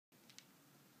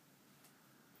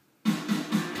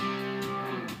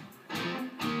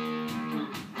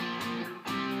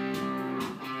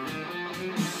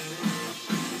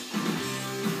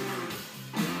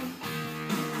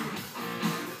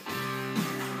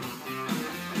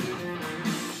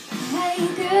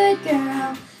good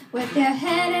girl with your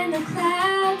head in the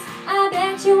clouds. I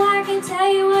bet you I can tell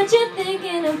you what you're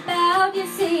thinking about. You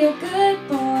see a good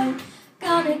boy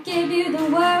gonna give you the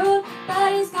world,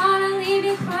 but he's gonna leave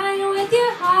you crying with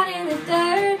your heart in the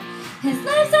dirt. His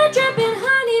lips are dripping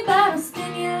honey, but he'll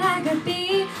sting you like a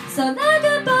bee. So lock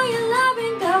up all your love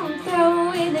and go and throw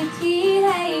away the key.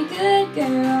 Hey, good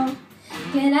girl,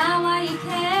 get out while you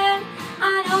can.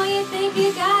 I know you think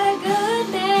you got a good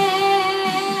man.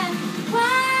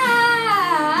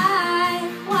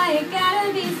 Why you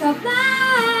gotta be so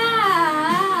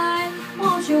blind?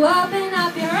 Won't you open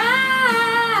up your eyes?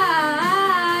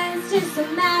 Just a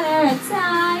matter of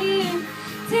time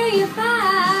till you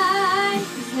find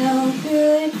he's no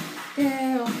good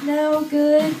girl, no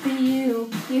good for you.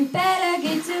 You better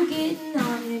get to getting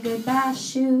on your goodbye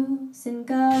shoes and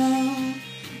go,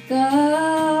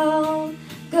 go,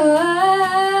 go.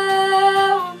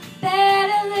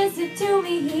 Better listen to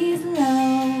me, he's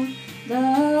low,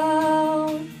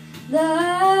 low,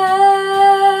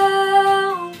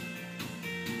 low.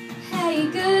 Hey,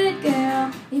 good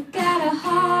girl, you got a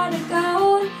heart of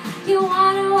gold. You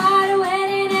want a white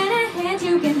wedding and a hand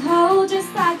you can hold,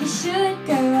 just like you should,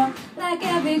 girl, like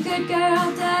every good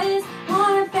girl does.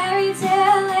 Want a fairy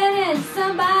tale and it's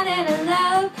somebody to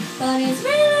love, but he's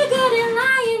really good at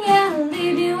lying, yeah, he'll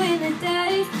leave you in the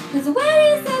dust. 'Cause when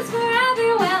he says forever,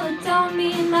 well, it don't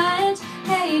mean much.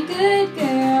 Hey, good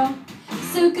girl,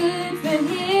 so good for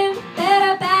him.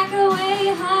 Better back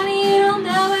away, honey, you don't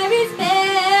know where he's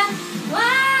been. Why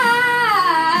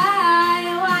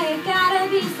you gotta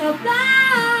be so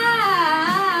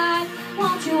blind?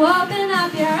 Won't you open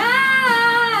up your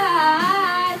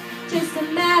eyes? Just a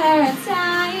matter of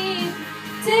time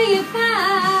till you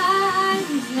find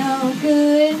he's no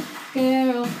good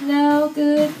girl, no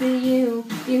good for you.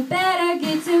 You better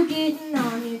get to getting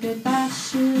on your goodbye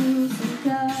shoes and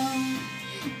go,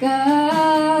 go,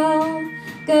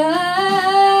 go.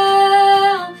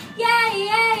 Yeah,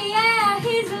 yeah, yeah,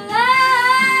 he's alive.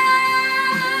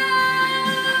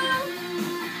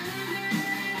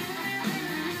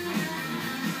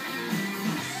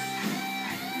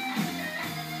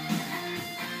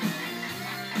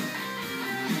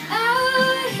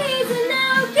 Oh, he's no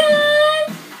good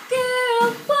girl.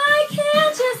 Why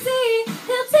can't you see?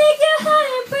 He'll take your heart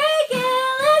and break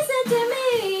it. Listen to me,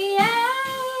 yeah.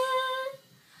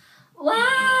 Why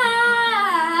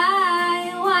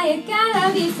you gotta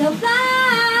be so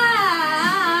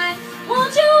blind?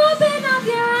 Won't you open up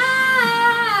your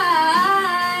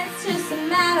eyes? Just a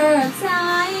matter of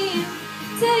time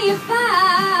till you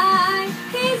find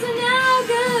he's no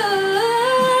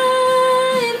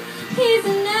good. He's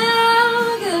no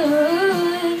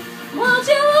good. Won't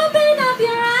you open up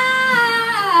your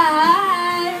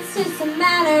eyes? Just a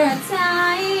matter of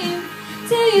time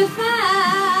till you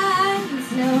find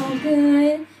he's no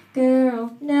good girl,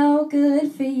 no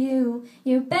good for you.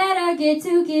 You better get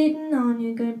to getting on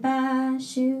your goodbye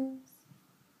shoes.